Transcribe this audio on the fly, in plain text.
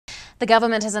The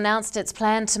government has announced its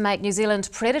plan to make New Zealand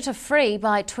predator-free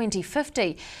by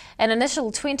 2050. An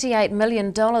initial $28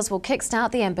 million will kickstart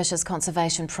the ambitious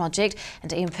conservation project,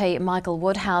 and MP Michael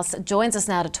Woodhouse joins us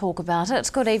now to talk about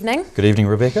it. Good evening. Good evening,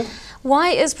 Rebecca. Why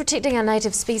is protecting our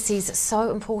native species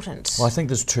so important? Well, I think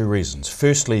there's two reasons.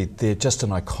 Firstly, they're just an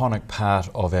iconic part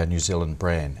of our New Zealand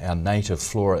brand. Our native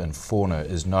flora and fauna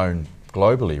is known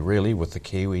globally, really, with the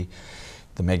kiwi,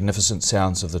 the magnificent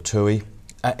sounds of the tui.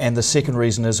 And the second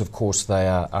reason is, of course, they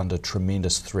are under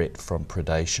tremendous threat from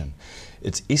predation.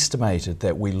 It's estimated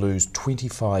that we lose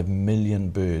 25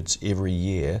 million birds every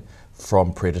year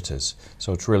from predators.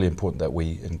 So it's really important that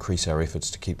we increase our efforts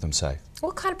to keep them safe.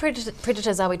 What kind of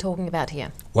predators are we talking about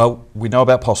here? Well, we know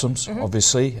about possums,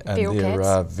 obviously, and Feral they're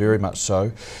cats. very much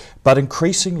so. But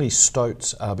increasingly,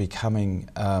 stoats are becoming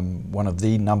one of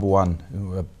the number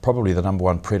one, probably the number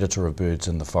one predator of birds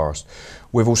in the forest.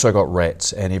 We've also got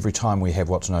rats, and every time we have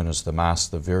what's known as the mass,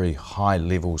 the very high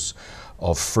levels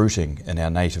of fruiting in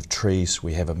our native trees,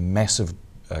 we have a massive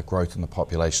growth in the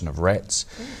population of rats,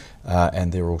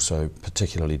 and they're also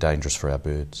particularly dangerous for our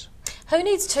birds. Who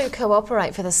needs to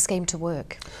cooperate for this scheme to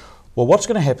work? Well, what's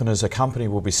going to happen is a company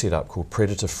will be set up called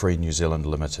Predator Free New Zealand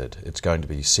Limited. It's going to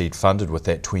be seed funded with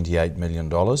that $28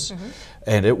 million,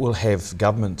 and it will have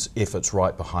government efforts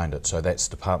right behind it. So that's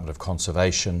Department of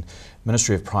Conservation,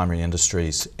 Ministry of Primary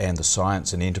Industries, and the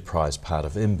Science and Enterprise part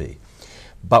of IMBI.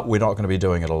 But we're not going to be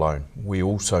doing it alone. We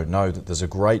also know that there's a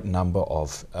great number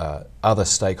of other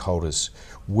stakeholders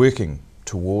working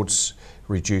towards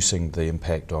reducing the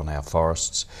impact on our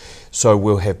forests. So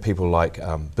we'll have people like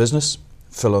business,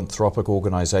 philanthropic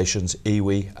organisations,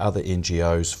 iwi, other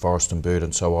NGOs, Forest and Bird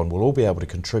and so on, will all be able to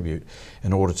contribute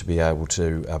in order to be able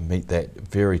to meet that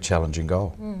very challenging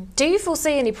goal. Do you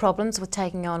foresee any problems with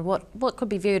taking on what could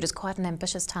be viewed as quite an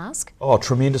ambitious task? Oh,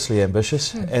 tremendously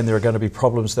ambitious, and there are going to be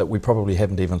problems that we probably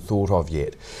haven't even thought of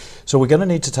yet. So we're going to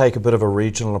need to take a bit of a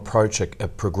regional approach, a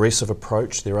progressive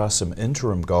approach. There are some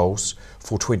interim goals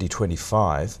for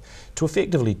 2025 to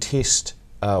effectively test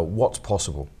what's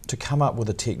possible, to come up with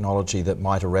a technology that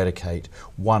might eradicate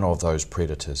one of those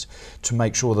predators, to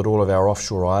make sure that all of our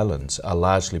offshore islands are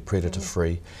largely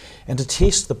predator-free, and to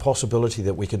test the possibility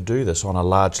that we can do this on a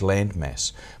large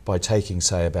landmass by taking,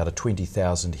 say, about a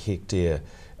 20,000 hectare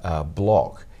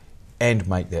block and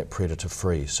make that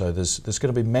predator-free. So there's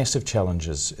going to be massive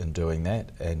challenges in doing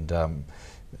that, and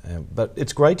but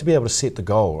it's great to be able to set the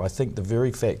goal. I think the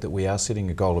very fact that we are setting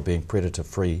a goal of being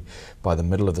predator-free by the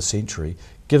middle of the century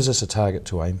gives us a target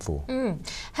to aim for.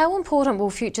 How important will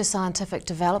future scientific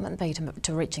development be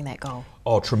to reaching that goal?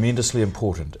 Oh, tremendously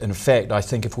important. In fact, I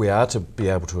think if we are to be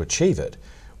able to achieve it,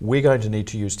 we're going to need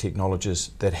to use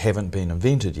technologies that haven't been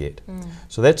invented yet.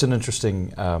 So that's an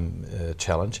interesting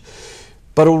challenge.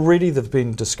 But already there have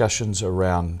been discussions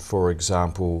around, for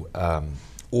example,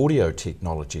 audio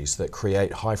technologies that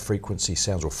create high frequency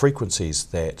sounds, or frequencies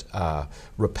that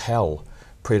repel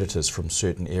predators from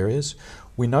certain areas.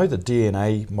 We know that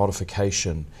DNA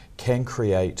modification can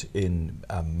create in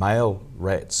male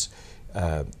rats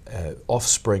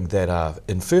offspring that are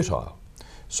infertile,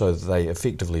 so they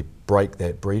effectively break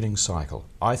that breeding cycle.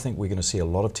 I think we're going to see a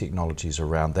lot of technologies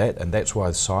around that, and that's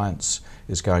why science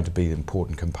is going to be an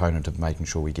important component of making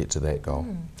sure we get to that goal.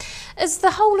 Is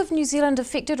the whole of New Zealand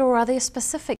affected, or are there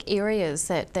specific areas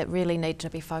that really need to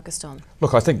be focused on?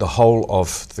 Look, I think the whole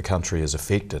of the country is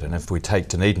affected, and if we take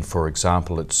Dunedin, for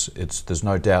example, there's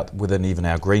no doubt within even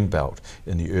our green belt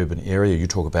in the urban area. You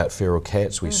talk about feral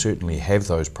cats, we certainly have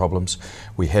those problems.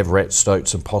 We have rats,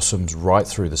 stoats and possums right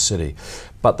through the city,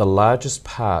 but the largest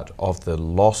part of the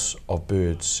loss of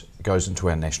birds goes into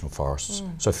our national forests.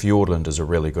 So Fiordland is a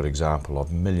really good example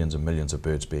of millions and millions of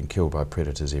birds being killed by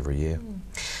predators every year.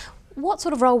 What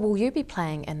sort of role will you be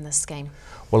playing in this scheme?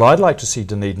 Well, I'd like to see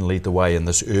Dunedin lead the way in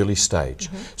this early stage.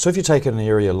 So if you take an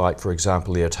area like, for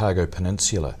example, the Otago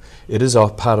Peninsula, it is a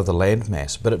part of the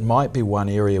landmass, but it might be one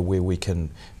area where we can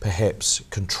perhaps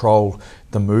control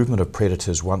the movement of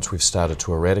predators once we've started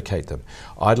to eradicate them.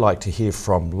 I'd like to hear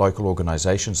from local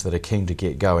organisations that are keen to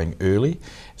get going early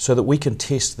so that we can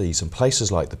test these in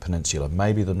places like the peninsula,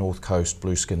 maybe the North Coast,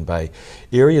 Blueskin Bay,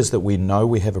 areas that we know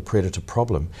we have a predator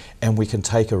problem, and we can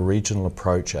take a regional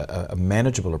approach, a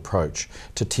manageable approach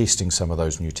to testing some of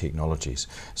those new technologies.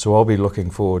 So I'll be looking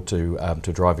forward to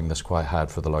driving this quite hard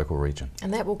for the local region.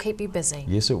 And that will keep you busy.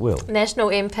 Yes, it will. National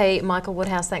MP Michael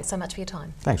Woodhouse, thanks so much for your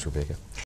time. Thanks, Rebecca.